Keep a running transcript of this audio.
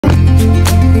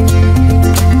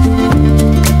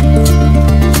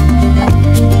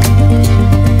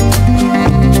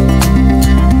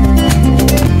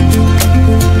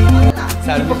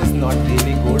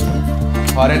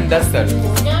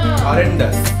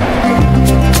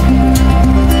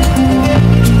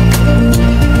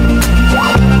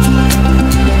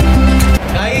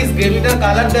Guys গ্রেভিটার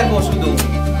colour দেখো শুধু।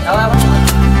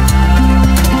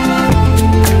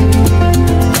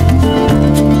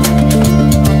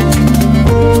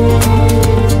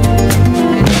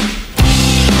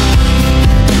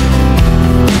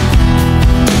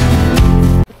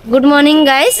 Good morning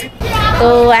guys. তো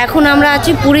এখন আমরা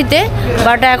আছি পুরীতে,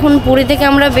 বাট এখন পুরী থেকে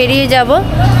আমরা বেরিয়ে যাব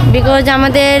বিকজ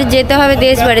আমাদের যেতে হবে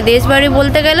দেশবাড়ি। দেশবাড়ি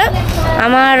বলতে গেলে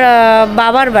আমার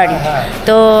বাবার বাড়ি।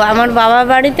 তো আমার বাবার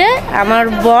বাড়িতে আমার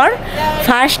বর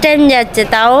ফার্স্ট টাইম যাচ্ছে,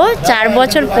 তাও 4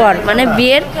 বছর পর, মানে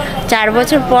বিয়ের 4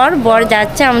 বছর পর বর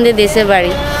যাচ্ছে আমাদের দেশের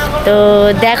বাড়ি। তো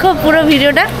দেখো পুরো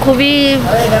ভিডিওটা, খুবই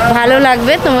ভালো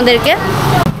লাগবে তোমাদেরকে।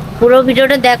 পুরো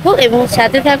ভিডিওটা দেখো এবং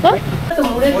সাথে থাকো।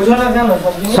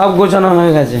 সব গোছানো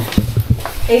হয়ে গেছে।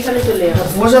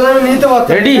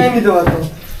 রেডি?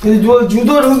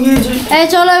 জুতো ঢুকিয়েছি। এই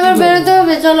চলো এবার বেরোতে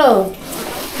হবে, চলো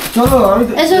চলো।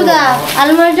 এসো দা,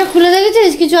 আলমারিটা খুলে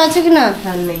দেখেছিস কিছু আছে কিনা?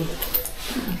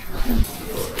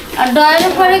 আর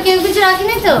ডয়ারের পরে কেউ কিছু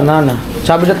রাখিনি তো? না না,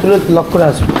 চাবিটা তুলে লক করে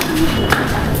আসবে।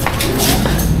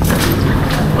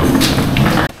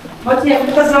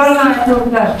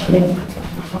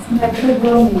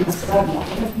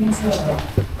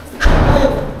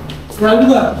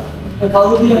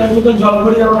 জল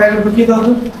ভরি আমার ব্যাগে ঢুকিয়ে দাও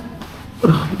তো।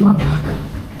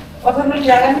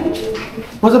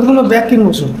 কোনো ব্যাগ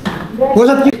কিনবো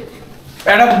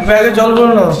একটা ব্যাগে জল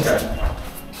ভরো না।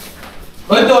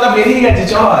 ওই তো ওরা বেরিয়ে গেছে,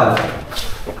 চল।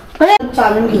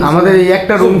 আমাদের এই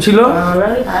একটা রুম ছিল,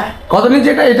 কত নিচে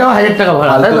এটা? এটাও 1000 টাকা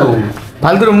ভাড়া, তাই তো?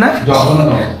 ফালতু রুম না?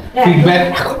 ফিডব্যাক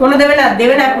কোনো দেবে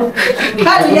না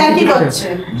কাজ কি করছে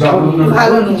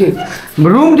ভালো নিচে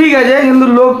রুম ঠিক আছে কিন্তু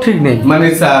লোক ঠিক নেই, মানে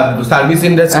সার্ভিস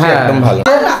ইন্ডাস্ট্রি একদম ভালো।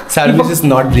 Service is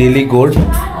not really good,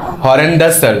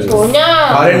 horrendous service,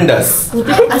 horrendous.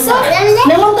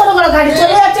 গাড়ি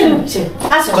চলে যাচ্ছে ঢুকছে।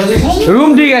 রুম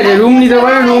ঠিক আছে, রুম নিতে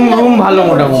পারে, রুম ভালো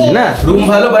মোটামুটি না? রুম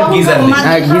ভালো বাট গিজার নেই।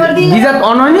 হ্যাঁ, গিজার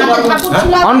অন হয়নি?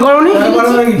 অন করোনি?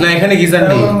 না এখানে গিজার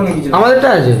নেই। আমাদেরটা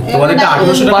আছে। তোমাদেরটা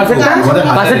 1800 টাকা।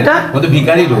 পাশেরটা আমাদের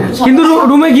ভিখারি রুম। কিন্তু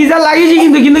রুমে গিজার লাগিয়েছি,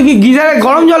 কিন্তু কি গিজারে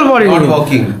গরম জল পড়েনি।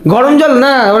 গরম জল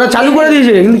না, ওরা চালু করে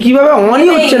দিয়েছে, কিন্তু কিভাবে অনই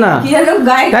হচ্ছে না,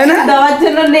 তাই না? দেওয়ার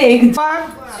জন্য নেই।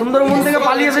 সুন্দরবন থেকে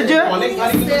পালিয়ে এসেছে,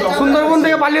 সুন্দরবন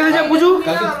থেকে পালিয়ে এসেছে বুঝু,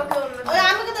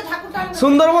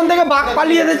 সুন্দরবন থেকে বাঘ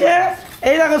পালিয়ে এসেছে।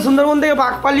 এই দেখো সুন্দরবন থেকে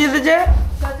বাঘ পালিয়ে এসেছে।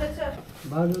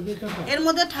 এর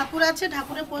মধ্যে ঠাকুর আছে,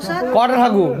 ঠাকুরের প্রসাদ। কটা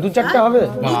ঠাকুর? 2-4টা হবে?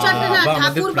 2-4টা না,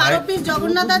 ঠাকুর 12 পিস,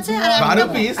 জগন্নাথ আছে আর 12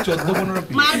 পিস 14-15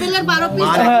 পিস মার্বেলের 12 পিস,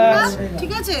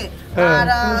 ঠিক আছে। আর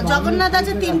জগন্নাথ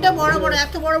আছে 3টে বড় বড়,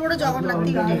 এত বড় বড় জগন্নাথ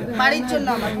 3টে বাড়ির জন্য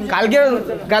আমার।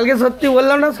 কালকে সত্যি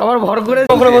বললাম না, সবার ভর করে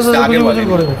ওখানে বসে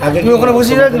তুমি ওখানে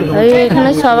বসে রাখলি।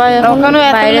 এখানে সবাই এখন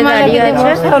বাইরে গাড়ি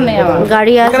আছে,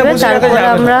 গাড়ি আসবে, তারপরে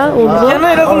আমরা উঠবো। কেন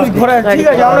এরকম ঘোরা? ঠিক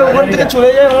আছে, আমরা ওখান থেকে চলে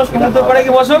যাই, আমরা সমুদ্র পাড়ে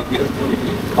গিয়ে বসো,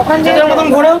 ওখান থেকে মতন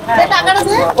ঘোরো,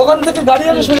 ওখান থেকে গাড়ি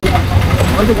আসবে।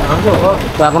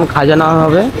 তো এখন খাজা নেওয়া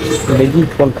হবে, দেখি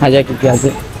কোন খাজা কি আছে।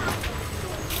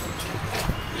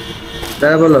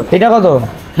 দাদা বলো এটা কত?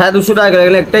 হ্যাঁ 200 টাকা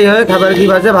গেলে একটাই হয়, খাবার কি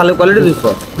আছে ভালো কোয়ালিটি 200।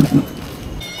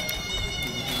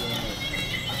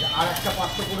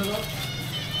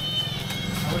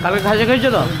 কালকে খাজা খেয়েছো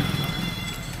তো?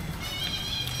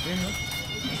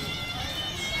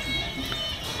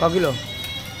 ক কিলো?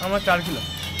 আমার 4 কিলো।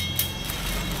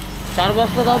 4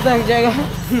 বস্তা দাও তো এক জায়গায়।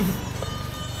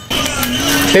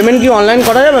 পেমেন্ট কি অনলাইন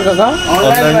করা যাবে কাকা?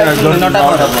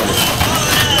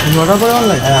 নটা করে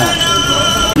অনলাইন? হ্যাঁ।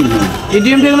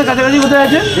 এটিএম টা এগুলো কাছাকাছি কোথায়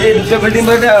আছে? এই দুটো বিল্ডিং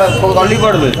পড়বে, গলি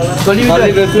পড়বে, গলি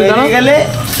গেলে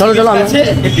চলো চলো আমি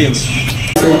এটিএম।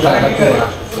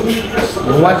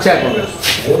 হোয়াটসঅ্যাপ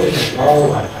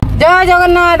জয়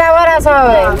জগন্নাথ, আবার আসা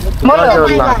হবে। বলো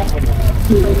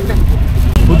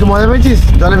তুই মজা পেয়েছিস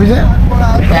জলে ভিজে?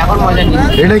 এখন মজা নেই।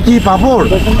 এটা কি পাপড়?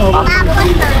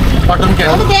 Cotton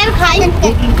candy.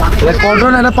 এটা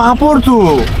কটন, এটা পাপড় তো।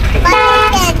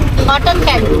 Cotton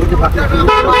candy.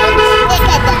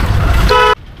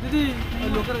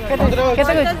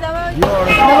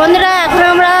 বন্ধুরা এখন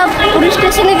আমরা পুরী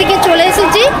স্টেশনের দিকে চলে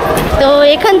এসেছি। তো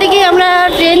এখান থেকে আমরা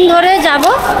ট্রেন ধরে যাব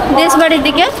দেশবাড়ির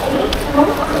দিকে।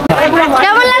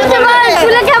 কেমন লাগছে বল?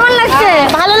 শুনে কেমন লাগছে?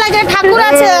 ভালো লাগে, ঠাকুর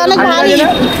আছে অনেক ভারী।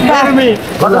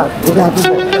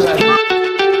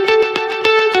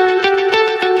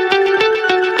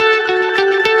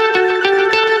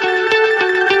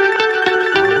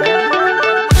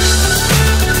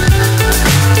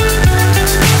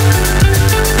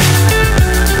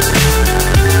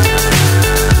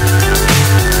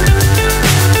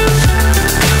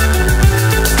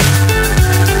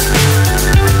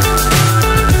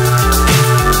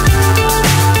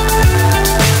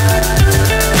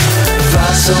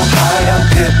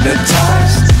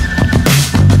 hypnotized.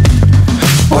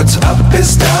 What's up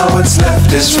is down, what's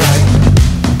left is right.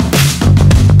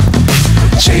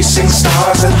 Chasing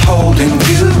stars and holding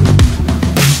you.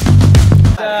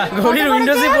 ঘড়ির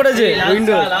উইন্ডোজে পড়েছে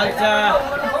উইন্ডো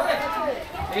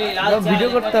ভিডিও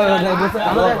করতে হবে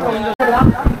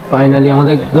ফাইনালি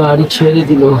আমাদের গাড়ি ছেড়ে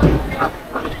দিল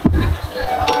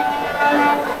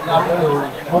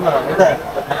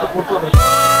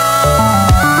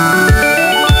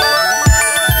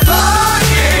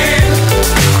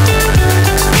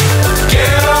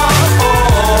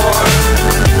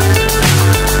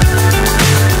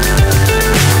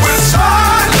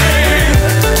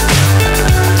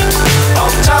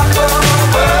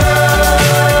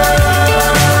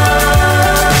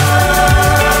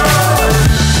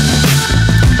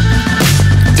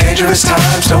Dangerous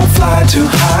times, don't fly too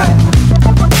high.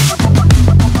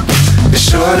 Be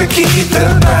sure to keep the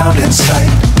ground in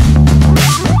sight.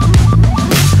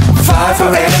 Fly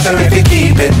forever if you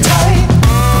keep it tight.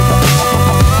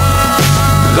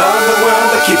 Love the world,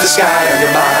 but keep the sky on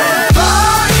your mind.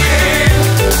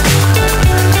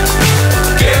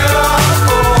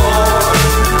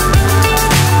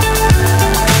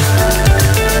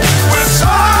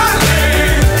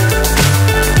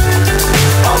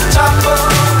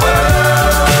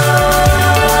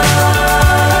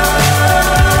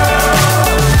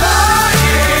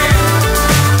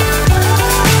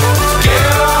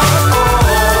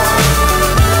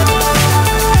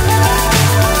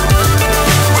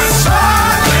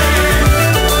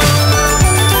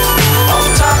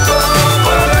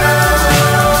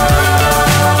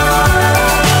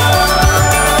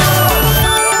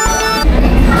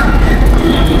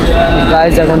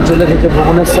 Guys এখন চলে গেছে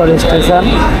Bhubaneswar station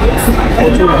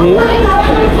প্রচুর ভিড়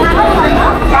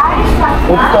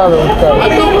উঠতে হবে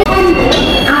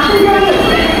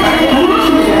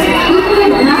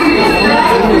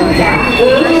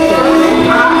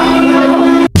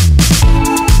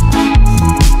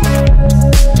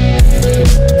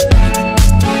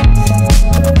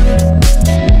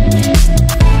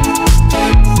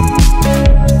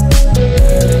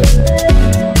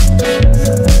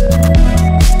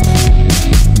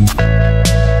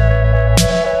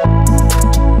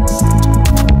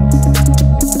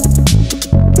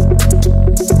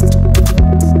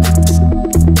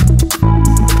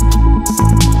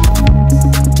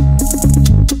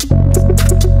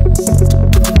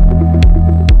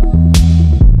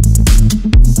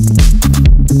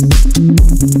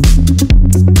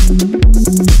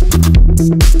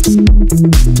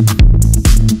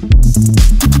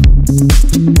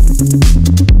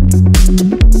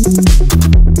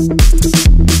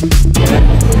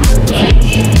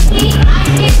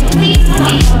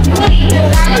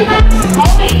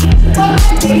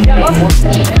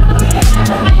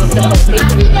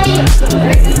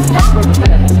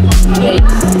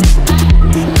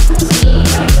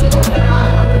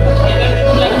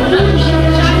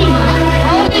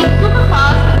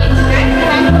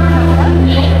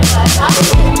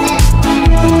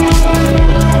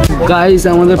guys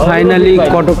আমাদের finally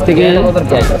Cuttack থেকে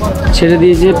ছেড়ে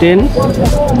দিয়েছে ট্রেন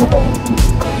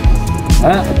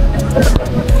হ্যাঁ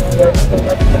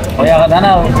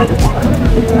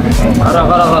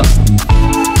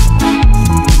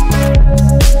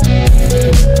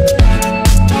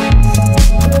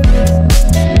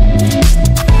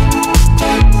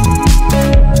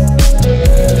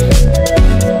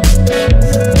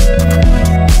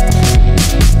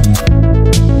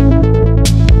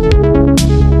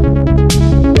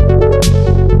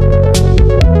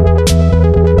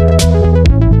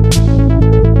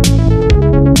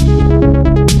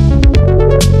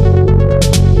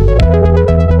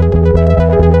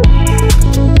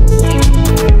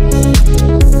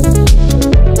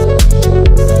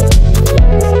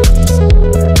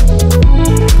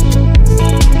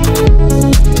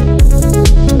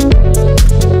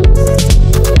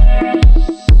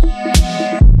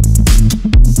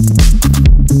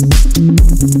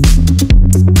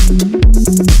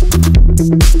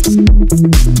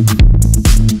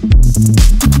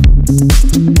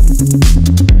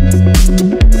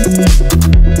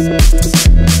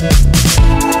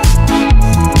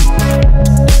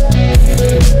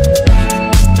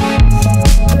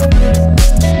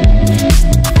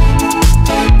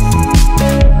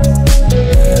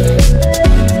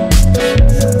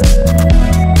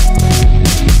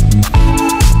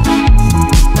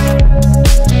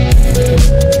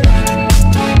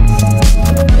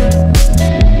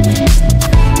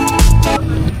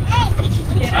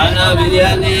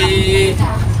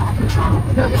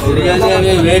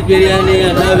बिरयानी वेज बिरयानी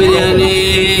अंडा बिरयानी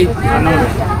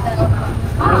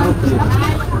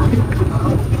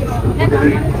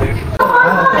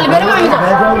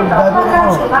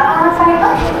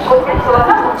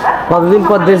কতদিন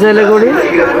পর দেশে এলে গৌরী?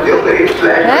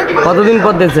 কতদিন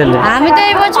পর দেশে এলে? আমি তো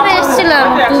এই বছর এসেছিলাম,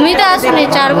 তুমি তো আসনি,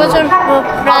 4 বছর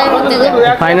প্রায় হতে যাবে।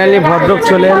 ফাইনালি ভদ্রক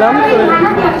চলে এলাম,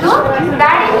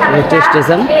 মেট্রো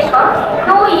স্টেশন।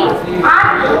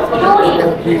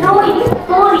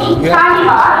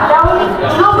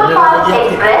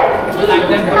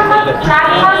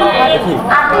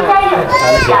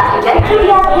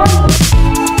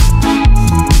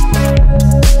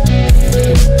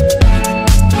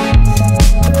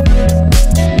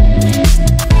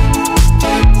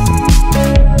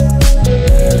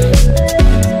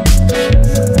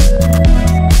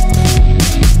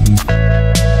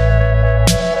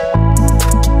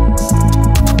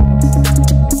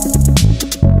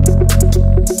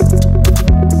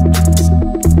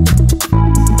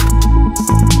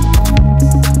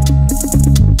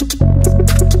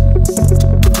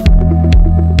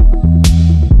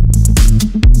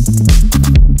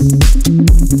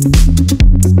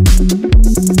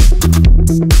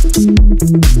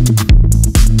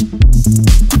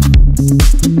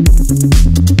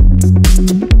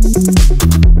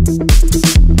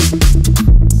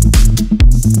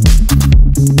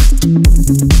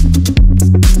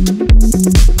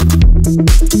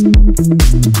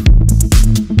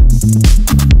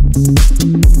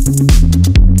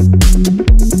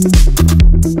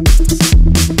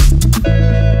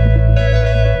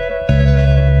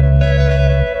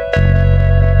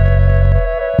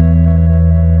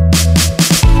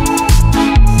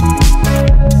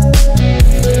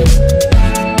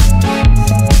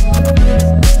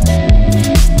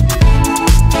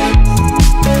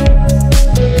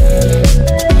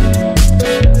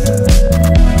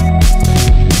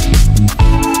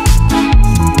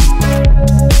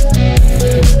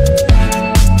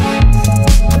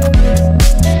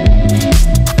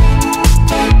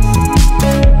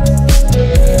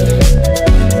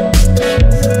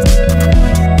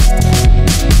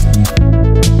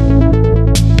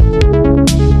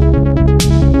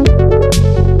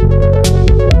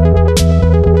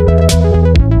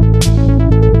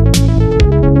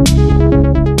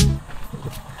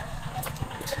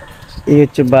 এই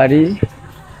হচ্ছে বাড়ি,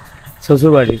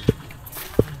 শ্বশুর বাড়ি,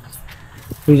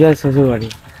 পূজার শ্বশুর বাড়ি।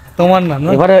 তোমার না?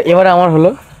 এবারে আমার হলো।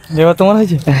 এবার তোমার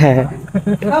হয়েছে? হ্যাঁ,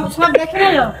 সব দেখে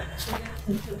নিলো।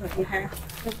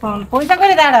 পয়সা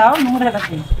করে দাঁড়াও, নোংরা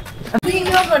রাখি।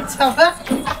 ভিডিও করছো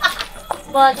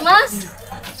বদমাস।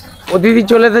 অতিথি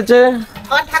চলে এসেছে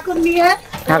ঠাকুর নিয়ে।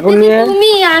 ঠাকুর নিয়ে।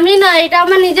 তুমি, আমি না, এটা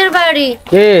আমার নিজের বাড়ি।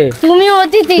 কে? তুমি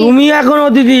অতিথি। তুমি এখন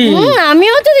অতিথি। আমি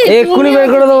অতিথি। এক্ষুনি বের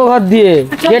করে দেবো ঘর দিয়ে।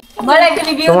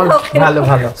 ভালো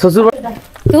ভালো। শ্বশুর বাড়ি।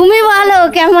 তুমি বলো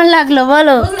কেমন লাগলো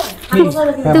বলো।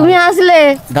 তুমি আসলে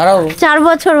দাঁড়াও, 4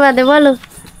 বছর বাদে, বলো।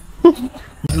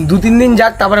 2-3 দিন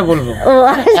যাক তারপরে বলবো। ও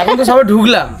এখন তো সবাই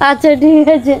ঢুকলাম। আচ্ছা ঠিক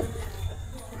আছে।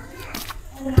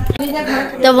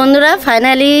 তো বন্ধুরা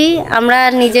ফাইনালি আমরা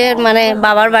নিজের মানে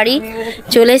বাবার বাড়ি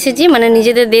চলে এসেছি, মানে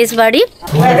নিজেদের দেশ বাড়ি।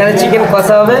 এখানে চিকেন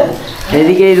কষা হবে,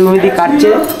 এদিকে এই রুমিদি কাটছে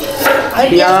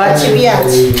পেঁয়াজ,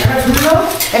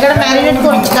 এখানে ম্যারিনেট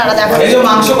করছি, তারা দেখো। এই যে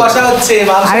মাংস কষা হচ্ছে,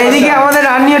 আর এদিকে আমাদের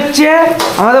রান্নি হচ্ছে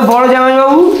আমাদের বড়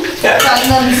জামাইবাবু।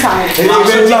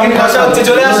 চিকেন কষা হচ্ছে,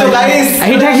 চলে আসো গাইস।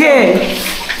 এইটাকে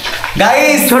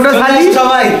গাইস ছোট থালি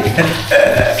সবাই।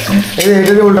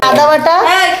 আদা বাটা,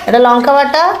 এটা লঙ্কা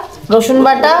বাটা, রসুন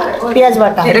বাটা, পেঁয়াজ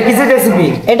বাটা। এটা কিসের রেসিপি?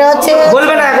 এটা হচ্ছে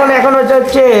বলবে না এখন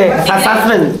হচ্ছে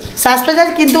সাসপেন্স। সাসপেন্স,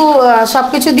 কিন্তু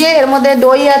সবকিছু দিয়ে এর মধ্যে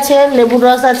দই আছে, লেবুর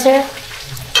রস আছে,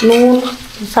 নুন,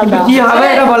 সাদা। কি হবে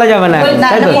এটা বলা যাবে না এখন, না,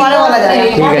 তাই তো? এটা পরে বলা যাবে।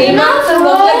 ঠিক আছে,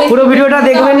 পুরো ভিডিওটা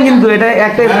দেখবেন, কিন্তু এটা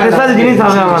একটা স্পেশাল জিনিস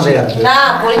হবে আমাদের।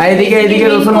 আর এদিকে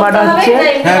রসুন বাটা হচ্ছে।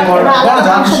 হ্যাঁ করো।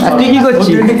 আর তুই কি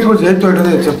করছিস? কি করছিস? এই তো এটা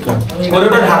দিয়ে চেপটা।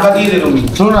 ওটা ঢাকা দিয়ে দে তুমি।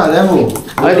 শোনো না, দেখো।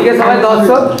 আর এদিকে সবাই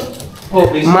দর্শক,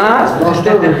 মা,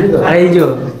 আর এই যে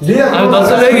আমি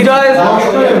দর্শক জয়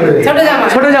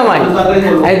ছোট জামাই,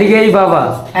 এদিকে এই বাবা।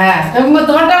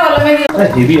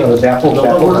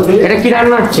 এটা কি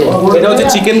রান্না হচ্ছে? এটা হচ্ছে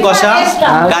চিকেন কষা।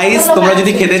 গাইস তোমরা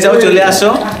যদি খেতে চাও চলে আসো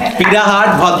পিড়াহাট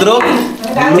ভদ্রক,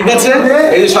 ঠিক আছে?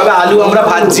 এই যে সবে আলু আমরা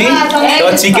ভাজছি,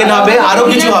 এবার চিকেন হবে, আরো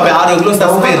কিছু হবে, আর ওগুলো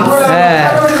সাসপেন্স। হ্যাঁ,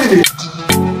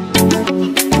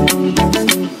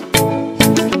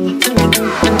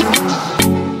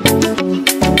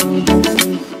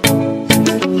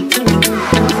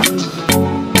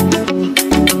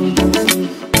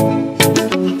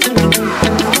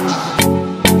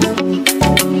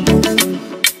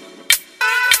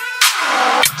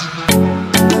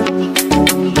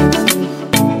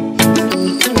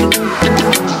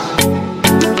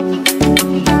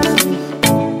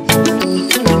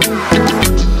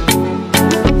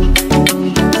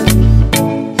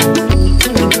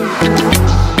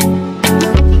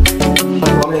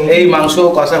 মাংস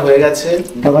কষা হয়ে গেছে,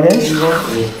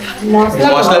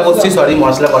 মশলা করছি, সরি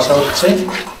মশলা কষা হচ্ছে।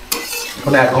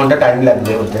 এখন 1 ঘন্টা টাইম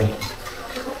লাগবে হতে।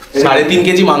 3.5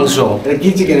 কেজি মাংস, এটা কি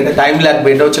চিকেন? এটা টাইম লাগবে।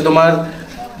 এটা হচ্ছে তোমার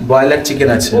ব্রয়লার চিকেন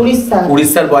আছে,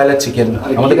 উড়িষ্যার ব্রয়লার চিকেন।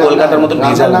 আমাদের কলকাতার মতো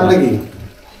ভেজাল নামটা কি?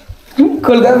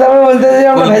 কলকাতা বলতে যে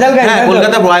আমরা ভেজাল খাই। হ্যাঁ,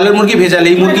 কলকাতা ব্রয়লার মুরগি ভেজাল।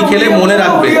 এই মুরগি খেলে মনে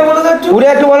রাখবে।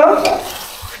 উড়িয়া একটু বলো,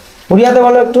 উড়িয়াতে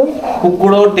বলো একটু।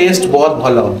 কুকুরো টেস্ট বহুত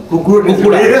ভালো। কুকুর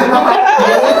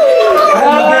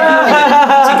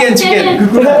চিকেন চিকেন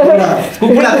কুকুড়া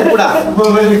কুকুড়া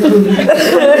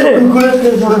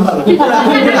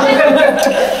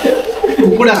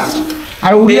কুকুড়া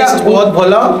আর উড়িয়া বহুত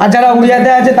ভালো। আর যারা উড়িয়াতে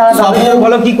আছে তারা সব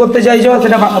বলো কি করতে চাইছো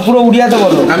সেটা পুরো উড়িয়াতে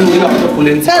বলো। আমি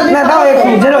বলেন না দাও একটু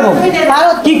যেরকম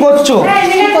কি করছো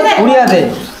উড়িয়াতে।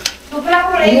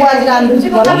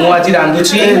 ମୁଁ ଆଜି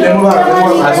ରାନ୍ଧୁଛି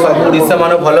ଆଉ ସବୁ ଓଡ଼ିଶା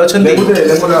ମାନେ ଭଲ ଅଛନ୍ତି।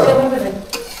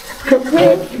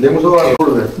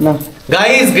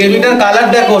 গাইস গ্রেভিটার কালার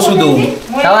দেখো, শুধু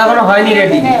তাও এখনো হয়নি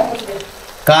রেডি।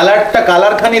 কালারটা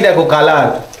কালার খানি দেখো, কালার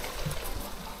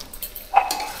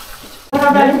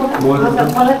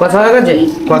কথা হয়ে গেছে,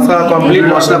 কষা কমপ্লিট,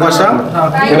 মশলা কষা।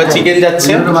 এবার চিকেন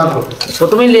যাচ্ছে।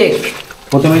 প্রথমেই লেগ,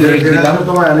 প্রথমে রেখে দিলাম।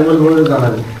 তোমার অ্যানিমাল বলে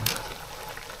জানাবে।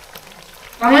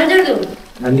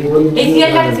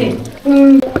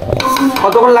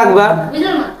 কতক্ষণ লাগবে?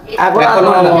 এখন এখনো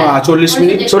 40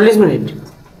 মিনিট। 40 মিনিট।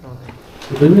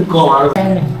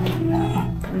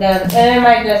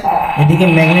 এদিকে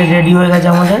ম্যাগনেট রেডি হয়ে গেছে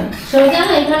আমাদের।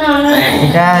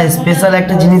 এটা স্পেশাল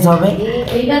একটা জিনিস হবে,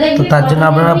 তো তার জন্য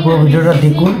আপনারা পুরো ভিডিওটা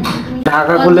দেখুন।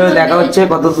 ঢাকা খুলে দেখা হচ্ছে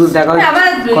কত দূর, দেখা হচ্ছে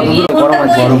কত দূর গরম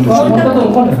আছে।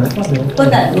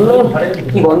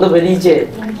 কি গন্ধ বেরিয়েছে।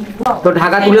 তো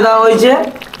ঢাকা তুলে দেওয়া হয়েছে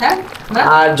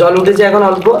আর জল উঠেছে এখন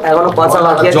অল্প, এখনো কষা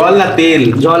বাকি আছে। জল না তেল?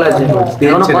 জল আছে,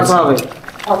 এখনো কষা হবে।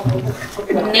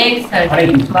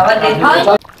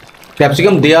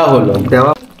 ক্যাপসিকাম দেয়া হলো,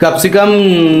 ক্যাপসিকাম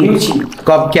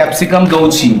ক্যাপসিকাম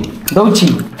দৌছি দৌছি।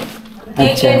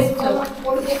 আচ্ছা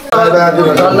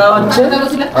জল দেওয়া হচ্ছে।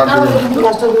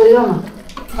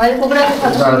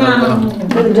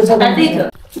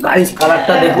 গাইস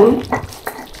কালারটা দেখুন,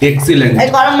 excellent,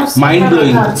 mind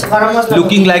blowing,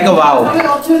 looking like আ ওয়াও।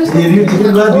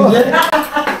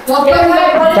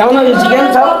 কেমন হয়েছে চিকেন?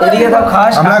 সব এদিকে সব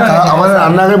খাস। আমাদের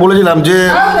রান্নাঘরে বলেছিলাম যে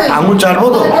আঙুর চাটবো,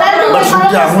 তো এবার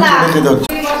শুনছি আঙুর চেটে খেতে হচ্ছে।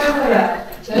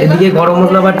 এদিকে গরম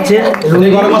মশলা বাটছে,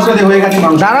 গরম মশলা দিয়ে হয়ে গেছে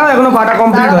মাংস। দাঁড়াও এখনো বাটা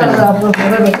কমপ্লিট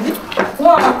হয়নি।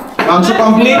 মাংস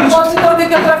কমপ্লিট,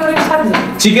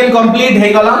 চিকেন কমপ্লিট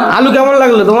হয়ে গেল। আলু কেমন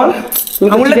লাগলো তোমার?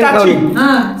 আঙুলটা চাটছি,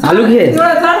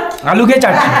 আলু খেয়ে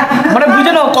চাটছি, মানে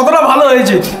বুঝে নাও কতটা ভালো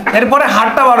হয়েছে। এরপরে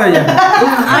হাড়টা বার হয়ে যায়।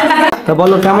 তা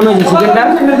বলো কেমন হয়েছে চিকেনটা?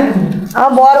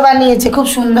 আমার বর বানিয়েছে, খুব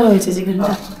সুন্দর হয়েছে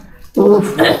চিকেনটা,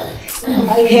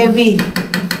 হেভি,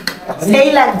 সেই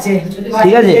লাগছে।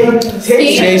 ঠিক আছে,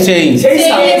 সেই সেই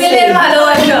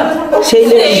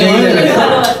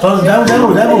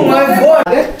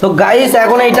তো গাইস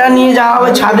এখন এটা নিয়ে যাওয়া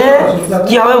হবে ছাদে।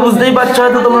 কি হবে বুঝতেই পারছো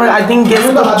হয়তো তোমরা, আই থিঙ্ক গেস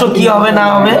করছো কি হবে না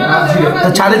হবে। তো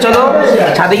ছাদে চলো,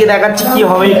 ছাদে গিয়ে দেখাচ্ছি কি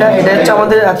হবে। এটা হচ্ছে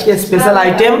আমাদের আজকে স্পেশাল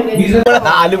আইটেম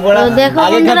আলু পোড়া। তো দেখো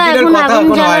বন্ধুরা এখন আগুন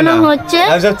জ্বালানো হচ্ছে।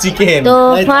 তো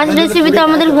ফার্স্ট রেসিপি তো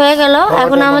আমাদের হয়ে গেল,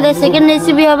 এখন আমাদের সেকেন্ড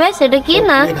রেসিপি হবে। সেটা কি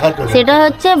না, সেটা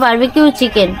হচ্ছে barbecue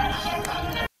chicken.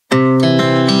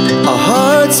 Our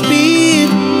hearts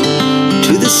beat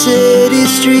to the city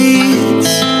streets.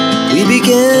 We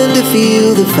began to feel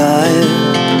the fire.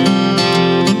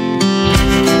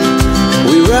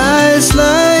 We rise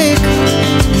like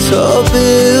tall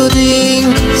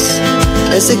buildings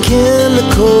as the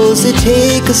chemicals they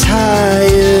take us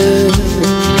higher.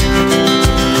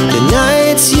 The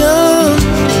night's young.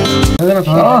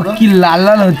 কি লাল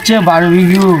লাল হচ্ছে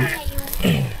barbecue.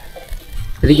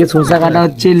 এদিকে শসা কাটা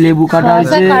হচ্ছে, লেবু কাটা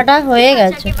হচ্ছে, কাটা হয়ে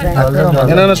গেছে প্রায়।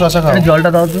 না শসা খাও। জলটা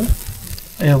দাও তো।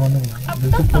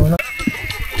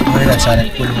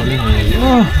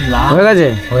 হয়ে গেছে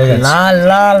লাল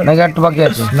লাল নাকি একটু বাকি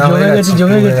আছে?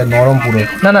 জমে গেছে নরম পুরো।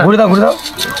 না না ঘুরে দাও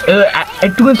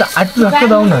একটু একটু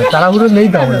দাও না, তাড়াহুড়ো নেই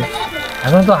দাও না,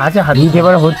 এখন তো আছে হাত দিতে।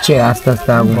 এবার হচ্ছে আস্তে আস্তে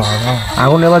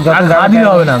আগুন এবার যত ঘা দিতে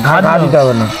হবে না, ঘা দিতে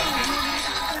হবে না।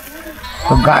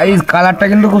 তো গাইস কালারটা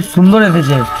কিন্তু খুব সুন্দর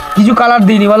এসেছে। কিছু কালার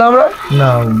দিইনি বলো আমরা, না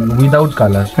উইদাউট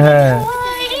কালার। হ্যাঁ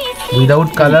উইদাউট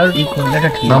কালার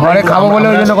আমারে খাবো বলে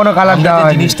ওই জন্য কোনো কালার দেওয়া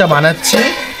হয়নি। জিনিসটা বানাচ্ছে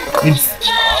ইটস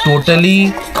টোটালি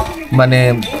মানে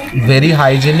very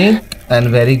hygienic and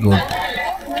very good.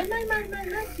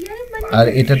 আর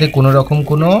এটাতে কোনো রকম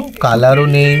কোনো কালারও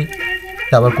নেই,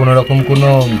 তারপর কোনো রকম কোনো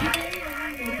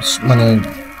মানে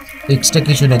এক্সট্রা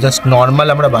কিছু নেই, জাস্ট নর্মাল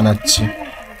আমরা বানাচ্ছি।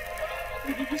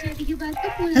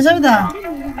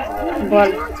 বল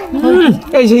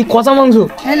এই সেই কষা মাংস।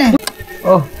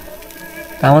 ও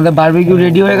আমাদের বারবিকিউ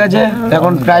রেডি হয়ে গেছে,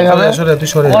 এখন ফ্রাই হবে।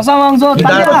 কষা মাংস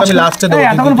আমি লাস্টে দেবো।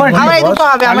 এতক্ষণ পরে আমার এই দুটো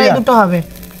হবে, আমার এই দুটো হবে,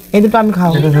 এই দুটো আমি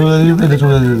খাবো।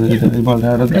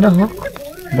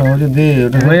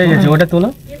 হয়ে গেছে, ওটা তোলো।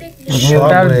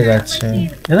 হয়ে গেছে।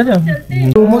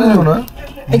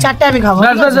 এই চারটে আমি খাবো।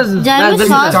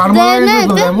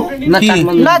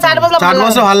 না চাট মশলা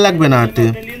ভালো লাগবে না হাতে।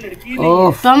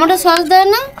 টমেটো সস দেয়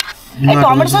না? এই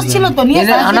টমেটো সস ছিল তো, নিয়ে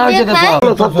আনা হয়েছে তো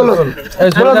সব।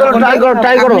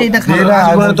 ট্রাই করো।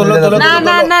 না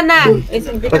না না না,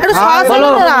 এটা সস হলো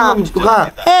না।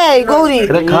 এই গৌরী,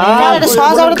 এটা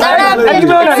সস আর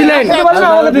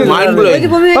মাইন্ড ব্লোয়িং।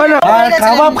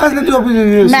 কাবাব খাস না তুই অফিসে?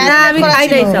 না আমি খাই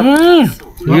নাই সব।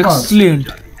 Excellent,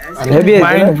 heavy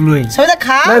mind blowing. Sabita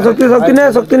খা। না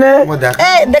শক্তি নে।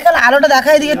 এই দেখেন আলোটা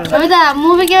দেখাই দিকে। সবিতা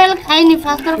মুভি কেবল খাইনি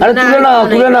ফার্স্ট। আরে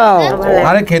তুলে নাও।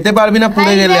 আরে খেতে পারবি না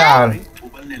পুড়ে গেলে আর।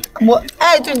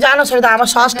 এই তুই জানো সবিতা, আমার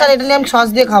সসটা এটা নিয়ে আমি সস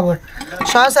দিয়ে খাবো,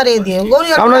 সস আর এই দিয়ে। গৌরী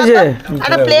কেমন হয়েছে?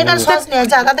 একটা প্লেট আর সস নিয়ে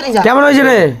যা, তাড়াতাড়ি যা। কেমন হয়েছে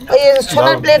রে? ওই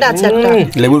সোলার প্লেট আছে একটা,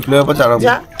 লেবুর ফ্লেভার পাচ্ছ আরাম।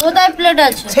 যা কোথায় প্লেট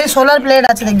আছে? সেই সোলার প্লেট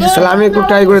আছে দেখবি। চল আমি একটু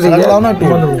ট্রাই করে দেখি।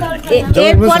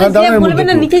 এরপরে যে বলবে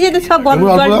না নিচে যেতে সব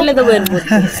জল ঢেলে দেবো এর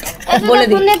মধ্যে, বলে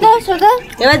দিই।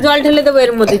 এবার জল ঢেলে দেবো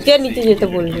এর মধ্যে, কে নিচে যেতে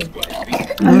বলবে।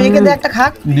 মেয়েকে দে একটা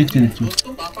খাক। দিচ্ছি।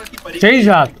 সেই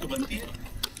স্বাদ,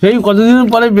 সেই কতদিন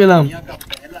পরে পেলাম।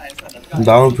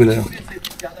 দারুণ ফিলে।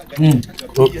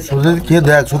 খেয়ে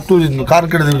দেখ, সত্যি কান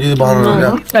কেটে দিবি যদি ভালো লাগে।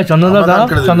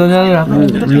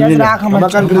 রাখ আমার।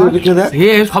 আমার কান কেটে দিবি, খেয়ে দেখ।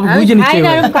 সব বুঝে নিচ্ছে,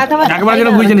 একবার যেন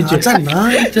বুঝে নিচ্ছে।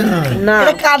 না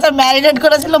এটা কাঁচা ম্যারিনেট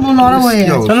করেছিল, নরম হয়ে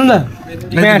গেছে। শোনো না,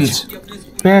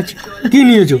 প্যাঁচ কি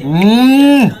নিয়েছো?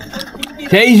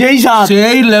 সেই স্বাদ,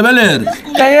 সেই লেভেলের।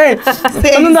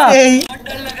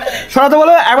 সরাতে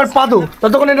বলো একবার পাতো,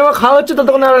 ততক্ষণ এটা খাওয়া হচ্ছে,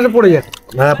 ততক্ষণ আর পড়ে যায়।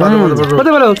 হ্যাঁ, পাতো।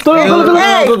 হতে পারো।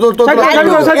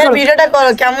 ভিডিওটা করো,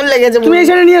 কেমন লেগেছে? তুমি এই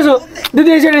সাইডে নিয়ে এসো দিদি,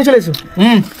 এই সাইডে চলে এসো।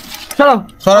 চলো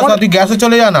সরস্বতী গ্যাসে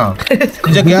চলে যা না,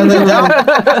 যে গ্যাস হয়ে যা।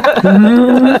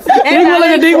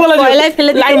 ঠিক বলেছে।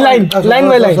 Line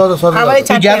by line.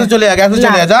 তুই গ্যাসে চলে যা।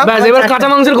 ব্যাস, এবার কাঁচা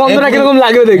মাংসের গন্ধটা কিরকম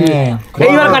লাগে দেখি।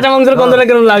 এইবার কাঁচা মাংসের গন্ধটা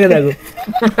কিরকম লাগে দেখো।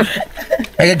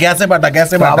 গ্যাসে পাঠা।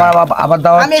 আবার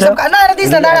দাও। আমি এসব না, এটা দিস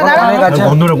না, দাঁড়া।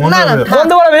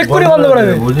 বন্ধ করাবে, এক্ষুনি বন্ধ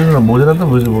করাবে। বোঝে না তো,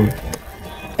 বুঝে বল।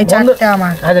 এই চারটে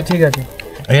আমার। আচ্ছা ঠিক আছে,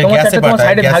 গ্যাসে তোমার পাঠা।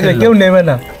 সাইডে থাকবে, কেউ নেবে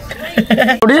না।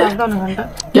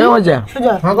 কেমন হয়েছে?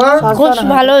 খুব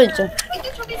ভালো হয়েছে।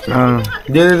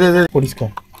 দে পরিষ্কার।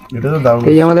 এটা তো দারুণ।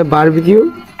 এই আমাদের বারবিকিউ,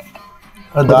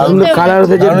 দারুণ কালার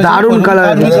হয়েছে, দারুণ কালার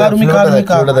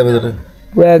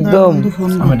পুরো একদম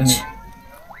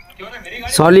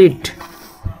সলিড।